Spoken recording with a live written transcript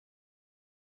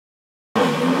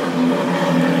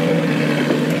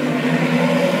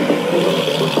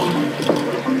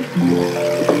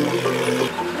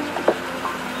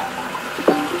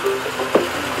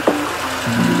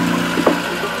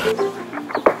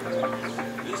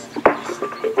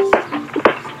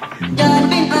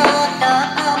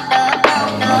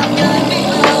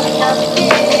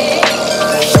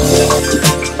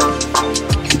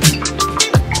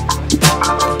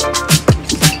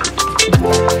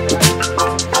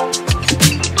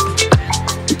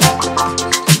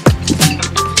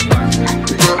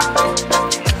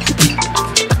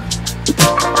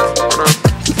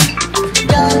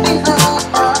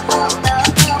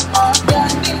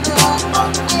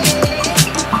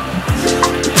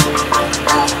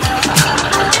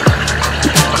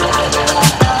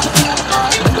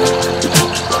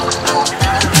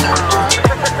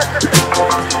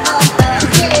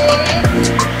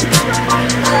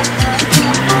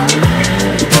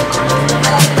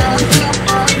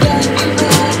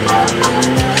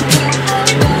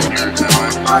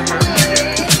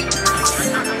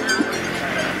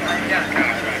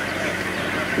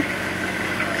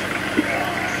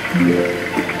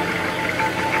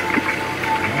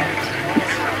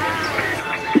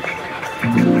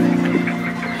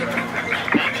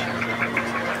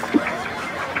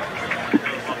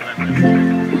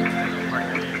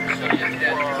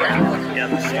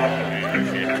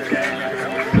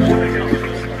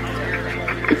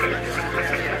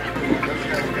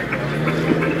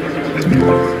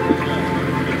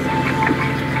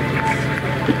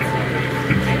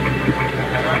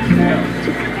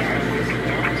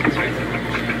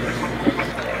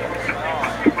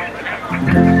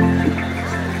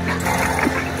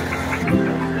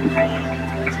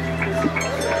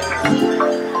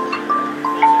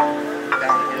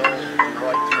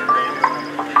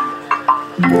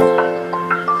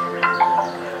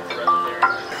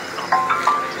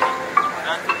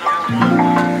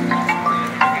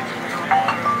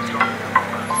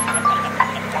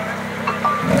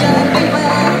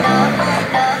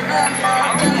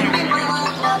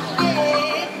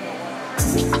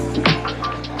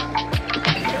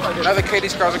Another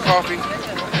Katie's Cars of Coffee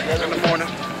in the morning.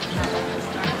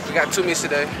 We got 2 meets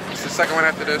today. It's the second one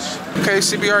after this. Okay,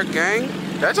 CBR gang.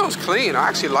 That joint's clean. I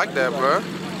actually like that, bro. I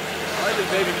like this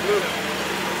baby blue.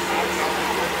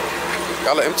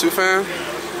 Y'all an M2 fan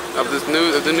of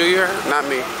the new year? Not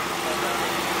me.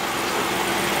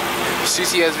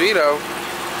 CCSV though.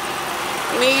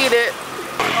 Need it. Hey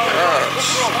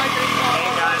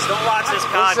guys, don't watch this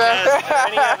podcast or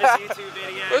any of his YouTube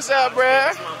videos. What's up,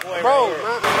 bruh? Bro,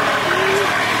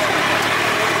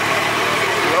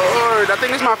 Lord, I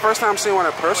think this is my first time seeing one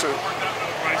in person.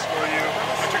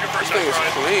 This thing is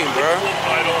clean, bro.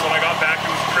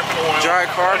 Dry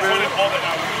carbon.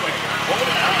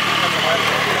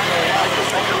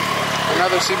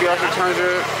 Another CBR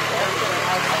 600.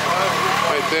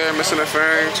 Right there, missing a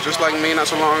fairing, just like me not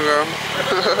so long ago.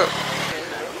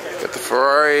 Got the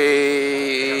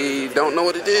Ferrari. Don't know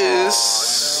what it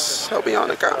is. Help me out in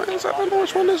the comments. I don't know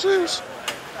which one this is.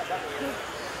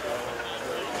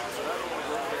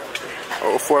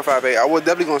 Oh, 458. I was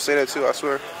definitely gonna say that too, I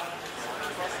swear.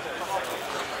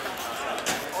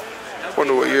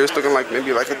 Wonder what year it's looking like,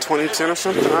 maybe like a 2010 or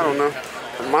something. I don't know.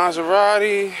 A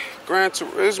Maserati, Gran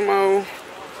Turismo.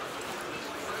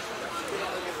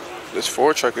 This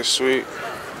Ford truck is sweet.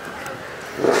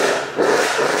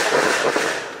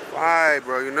 Why,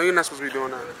 bro? You know you're not supposed to be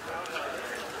doing that.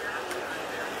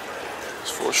 This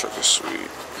Ford truck is sweet.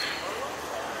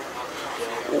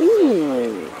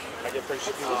 Ooh.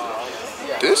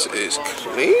 This is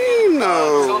clean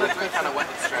though.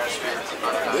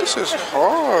 This is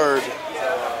hard.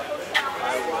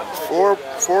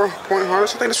 4-point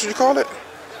harness, I think that's what you call it.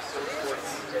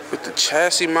 With the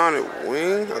chassis mounted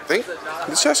wing, I think.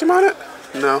 The chassis mounted?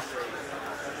 No.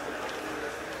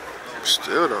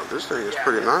 Still though, this thing is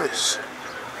pretty nice.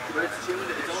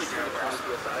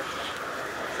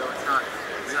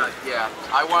 Yeah,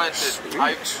 I wanted to.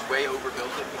 I way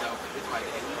overbuilt it, you know, it's my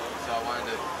daily, so I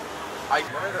wanted to.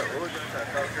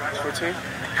 What team?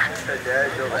 Her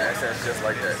dad drove an SS just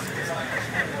like that.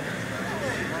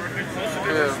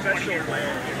 Yeah.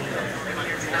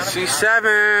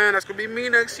 C7, that's gonna be me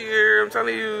next year, I'm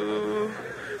telling you.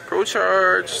 Pro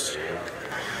charged.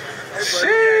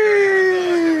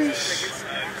 Sheesh.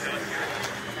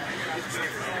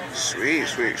 Sweet,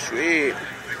 sweet, sweet.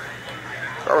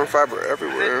 Carbon fiber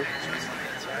everywhere.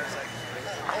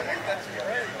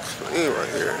 Clean right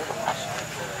here.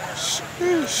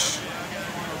 Sheesh.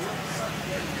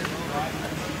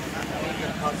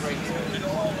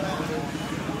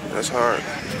 That's hard.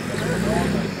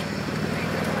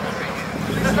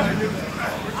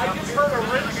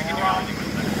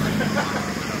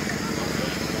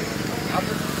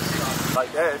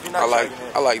 Like that, if you're not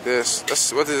I like this.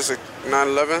 That's what is this, a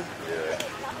 911?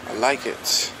 Yeah. I like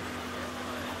it.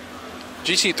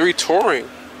 GT3 Touring.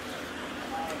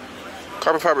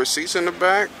 Carbon fiber seats in the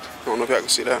back. I don't know if y'all can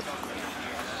see that.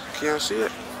 Can y'all see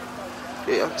it?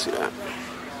 Yeah, y'all can see that.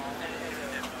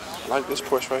 I like this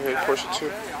Porsche right here, Porsche 2.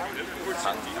 The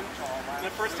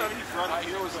first time he brought it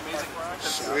here was amazing.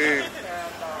 Sweet.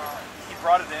 He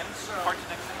brought it in, parked it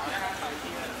next to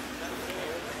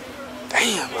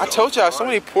Damn, I told y'all so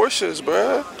many Porsches,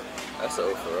 bruh. That's the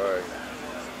old Ferrari.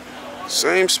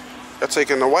 Same. I'm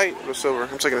taking the white or the silver.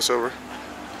 I'm taking the silver.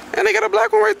 And they got a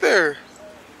black one right there.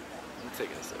 I'm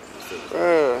taking the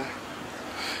silver.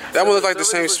 That one looks like the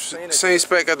same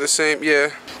spec, got the same,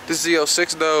 yeah. This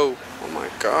Z06 though. Oh my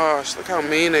gosh, look how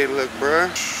mean they look, bruh.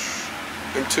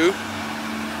 M2.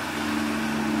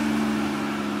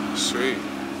 Sweet.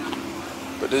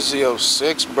 But this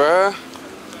Z06, bruh.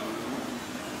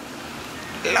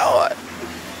 Lord. I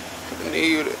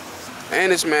need it.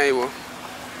 And it's manual.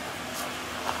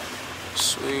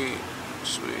 Sweet. Sweet,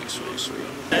 sweet, sweet, sweet.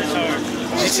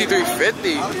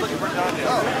 GT350.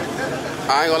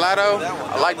 I ain't gonna lie though,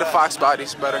 I like the Fox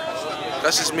bodies better.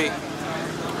 That's just me.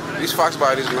 These Fox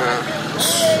bodies, man.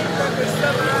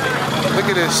 Look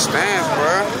at this stance,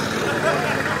 bro.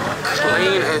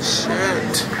 Clean as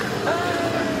shit.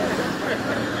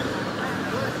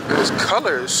 And this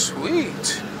color is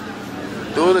sweet.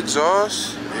 Dual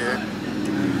exhaust, yeah.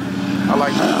 I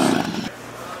like this.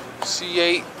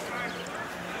 C8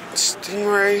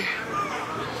 Stingray.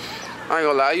 I ain't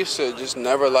gonna lie, I used to just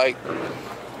never like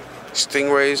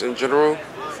Stingrays in general.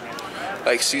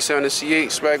 Like C7 and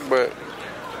C8 spec, but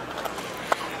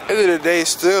at the end of the day,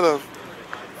 it's still a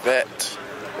vet.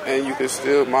 And you can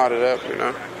still mod it up, you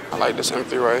know. I like this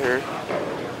M3 right here.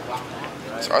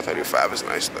 This R35 is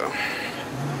nice though.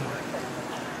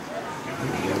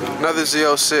 Another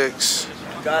Z06.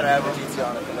 You gotta have a GT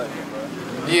on it for that,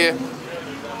 bro. Yeah.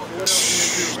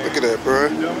 Look at that, bro.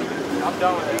 I'm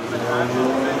done with it.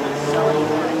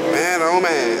 Man, oh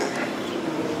man.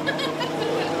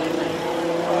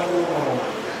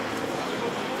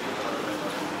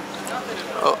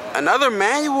 Oh, another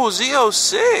manual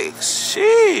Z06.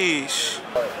 Sheesh.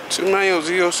 2 manual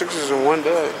Z06s in one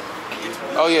day.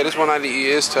 Oh yeah, this 190E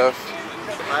is tough.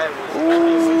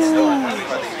 Ooh.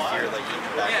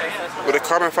 With a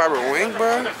carbon fiber wing,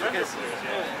 bro.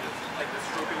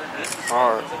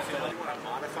 Hard.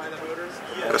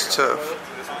 That's tough.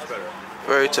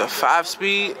 Very tough.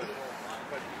 5-speed.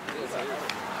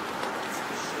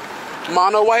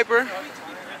 Mono wiper.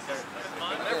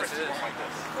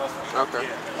 Okay.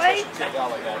 Wait.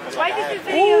 Why did you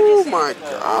video Oh just... my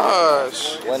gosh.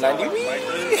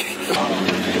 190.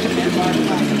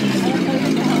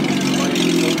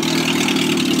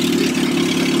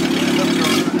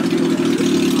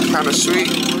 Kind of sweet.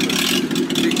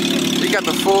 He got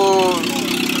the full.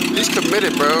 He's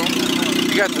committed, bro.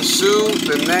 He got the suit,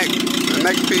 the neck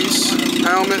piece,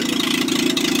 helmet.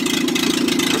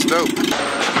 That's dope.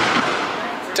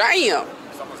 Damn.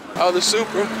 Oh, the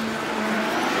Supra.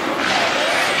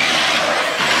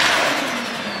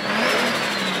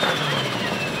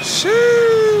 Sheesh.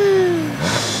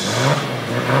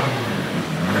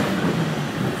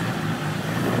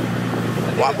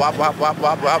 Wop, wop, wop, wop,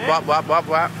 wop, wop, wop, wop, wop,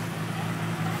 wop.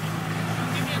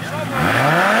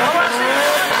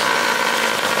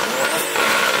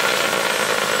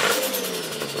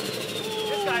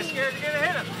 This guy's scared to get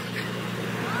hit him.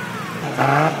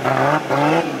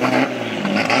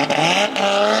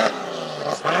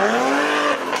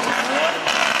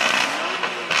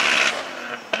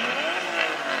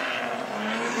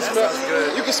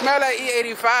 You can smell that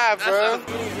E85, bro.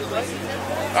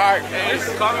 Alright. This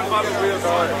is carbon fiber wheels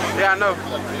on. Yeah, I know.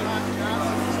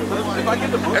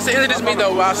 That's the end of this meet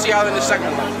though. I'll see y'all in the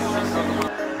second one.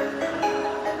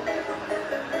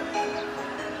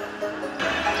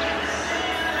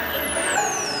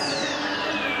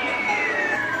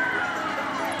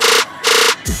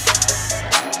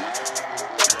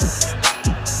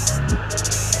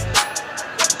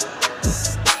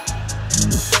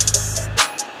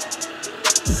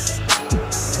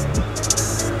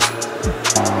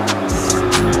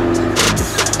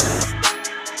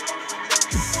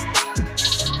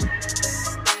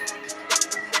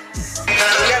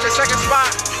 Second spot.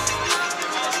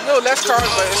 A little less cars,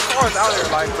 but it's cars out here.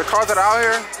 Like the cars that are out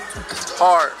here,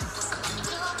 hard.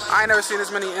 I ain't never seen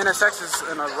this many NSXs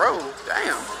in a row.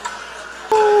 Damn.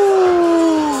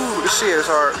 Ooh, this shit is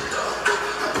hard.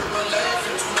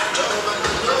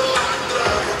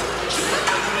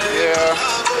 Yeah.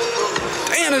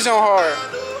 Damn, this on hard.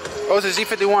 Oh, it's a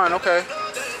Z51. Okay.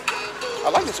 I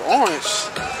like this orange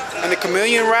and the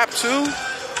chameleon wrap too.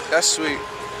 That's sweet.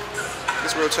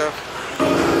 It's real tough.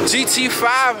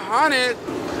 GT500.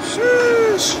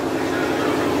 Sheesh.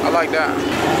 I like that.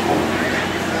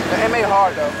 The M8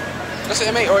 hard though. That's the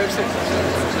M8 or M6.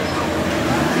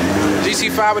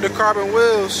 GT5 with the carbon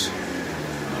wheels.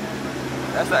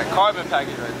 That's that carbon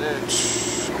package right there.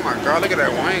 Oh my god, look at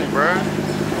that wing, bro.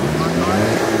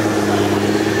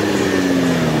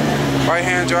 Right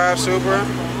hand drive Supra.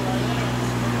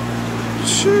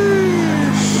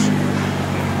 Sheesh.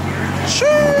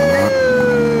 Sheesh.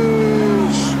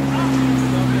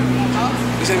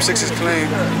 This M6 is clean.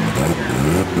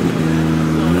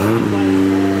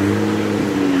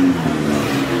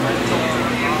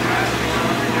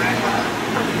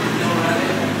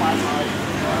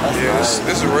 Yeah,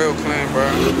 this is real clean, bro.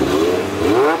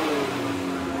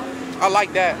 I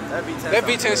like that. That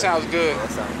V10 sounds good.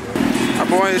 My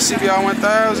boy in the CBR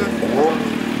 1000.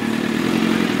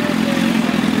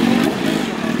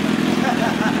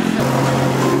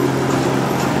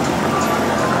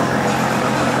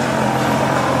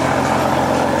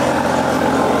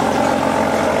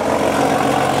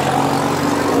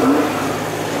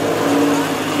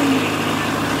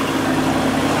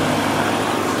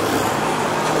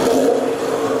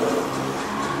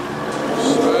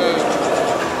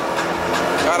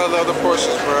 other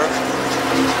Porsches, bro.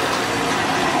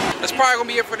 That's probably gonna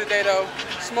be it for today, though.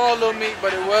 Small little meet,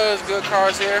 but it was good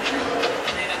cars here.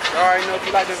 All right, know if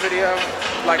you like the video,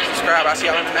 like, subscribe. I'll see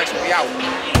y'all in the next one. We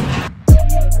out.